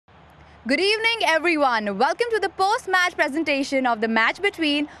Good evening, everyone. Welcome to the post-match presentation of the match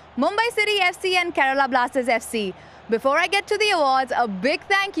between Mumbai City FC and Kerala Blasters FC. Before I get to the awards, a big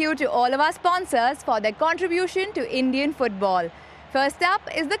thank you to all of our sponsors for their contribution to Indian football. First up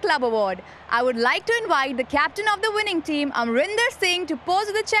is the Club Award. I would like to invite the captain of the winning team, Amrinder Singh, to pose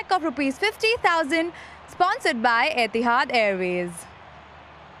with a cheque of Rs 50,000, sponsored by Etihad Airways.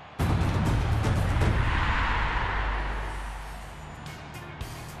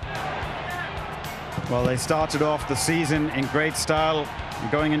 Well, they started off the season in great style.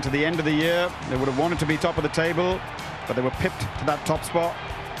 Going into the end of the year, they would have wanted to be top of the table, but they were pipped to that top spot.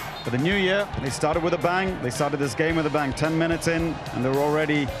 For the new year, they started with a bang. They started this game with a bang. 10 minutes in, and they were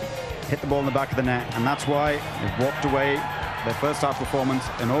already hit the ball in the back of the net. And that's why they've walked away their first half performance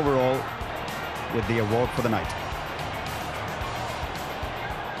and overall with the award for the night.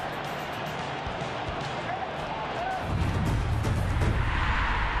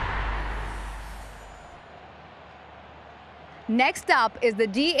 Next up is the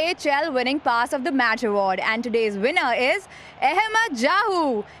DHL Winning Pass of the Match Award, and today's winner is Ahmed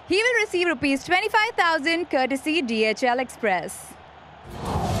Jahu. He will receive Rs 25,000 courtesy DHL Express.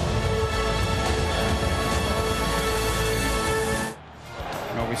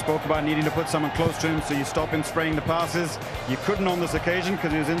 Well, we spoke about needing to put someone close to him so you stop him spraying the passes. You couldn't on this occasion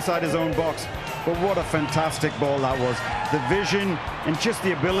because he was inside his own box. But what a fantastic ball that was. The vision and just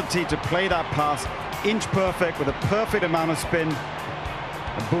the ability to play that pass inch perfect with a perfect amount of spin.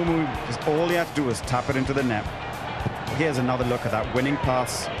 And boom, just all he had to do was tap it into the net. Here's another look at that winning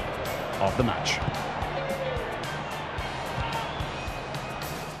pass of the match.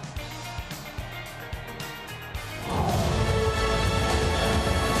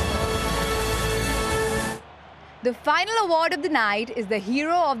 The final award of the night is the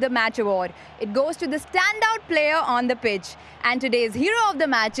Hero of the Match Award. It goes to the standout player on the pitch. And today's Hero of the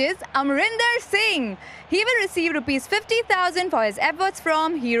Match is Amrinder Singh. He will receive Rs 50,000 for his efforts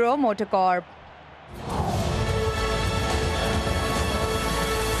from Hero Motorcorp.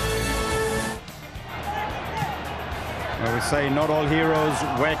 Well, we say not all heroes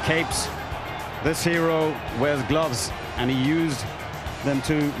wear capes. This hero wears gloves, and he used them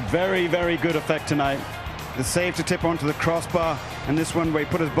to very, very good effect tonight. The save to tip onto the crossbar, and this one where he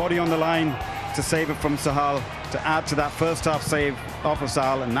put his body on the line to save it from Sahal, to add to that first half save off of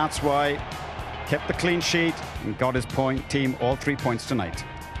Sahal, and that's why kept the clean sheet and got his team all 3 points tonight.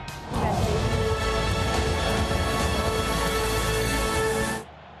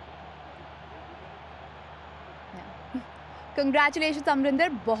 Congratulations Amrinder,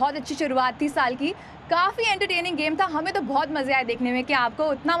 बहुत अच्छी शुरुआत थी साल की. काफ़ी entertaining game था. हमें तो बहुत मज़े आए देखने में. क्या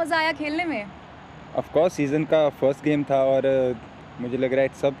आपको उतना मज़ा आया खेलने में? ऑफ कोर्स सीज़न का फर्स्ट गेम था और मुझे लग रहा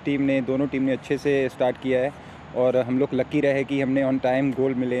है दोनों टीम ने अच्छे से स्टार्ट किया है और हम लोग लकी रहे कि हमने ऑन टाइम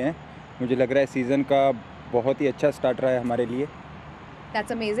गोल मिले हैं. मुझे लग रहा है सीज़न का बहुत ही अच्छा स्टार्ट रहा है हमारे लिए.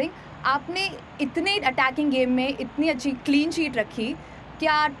 That's amazing. आपने इतने अटैकिंग गेम में इतनी अच्छी क्लीन शीट रखी.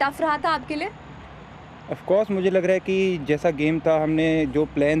 क्या टफ रहा था आपके लिए? ऑफ कोर्स मुझे लग रहा है कि जैसा गेम था, हमने जो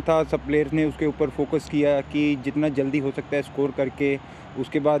प्लान था सब प्लेयर्स ने उसके ऊपर फोकस किया कि जितना जल्दी हो सकता है स्कोर करके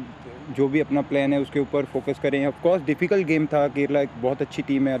उसके बाद जो भी अपना प्लान है उसके ऊपर फोकस करें. ऑफ कोर्स डिफ़िकल्ट गेम था. केरला एक बहुत अच्छी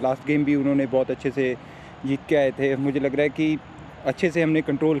टीम है. लास्ट गेम भी उन्होंने बहुत अच्छे से जीत के आए थे. मुझे लग रहा है कि अच्छे से हमने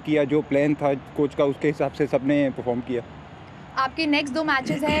कंट्रोल किया. जो प्लान था कोच का उसके हिसाब से सबने परफॉर्म किया. आपके नेक्स्ट 2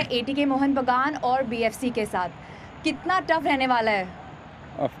 मैचेस हैं ATK मोहन बगान और BFC के साथ. कितना टफ रहने वाला है?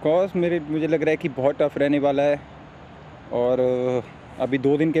 ऑफ कोर्स मुझे लग रहा है कि बहुत टफ रहने वाला है और अभी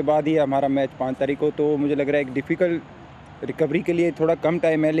 2 दिन के बाद ही हमारा मैच 5 तारीख को. तो मुझे लग रहा है एक डिफ़िकल्ट रिकवरी के लिए थोड़ा कम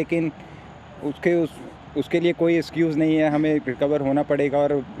टाइम है, लेकिन उसके लिए कोई एक्सक्यूज़ नहीं है. हमें रिकवर होना पड़ेगा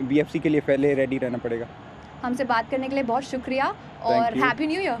और BFC के लिए पहले रेडी रहना पड़ेगा. हमसे बात करने के लिए बहुत शुक्रिया और happy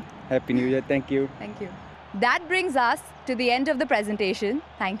new year. Happy new year. Thank you. Thank you. That brings us to the end of the presentation.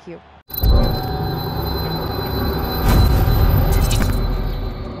 Thank you.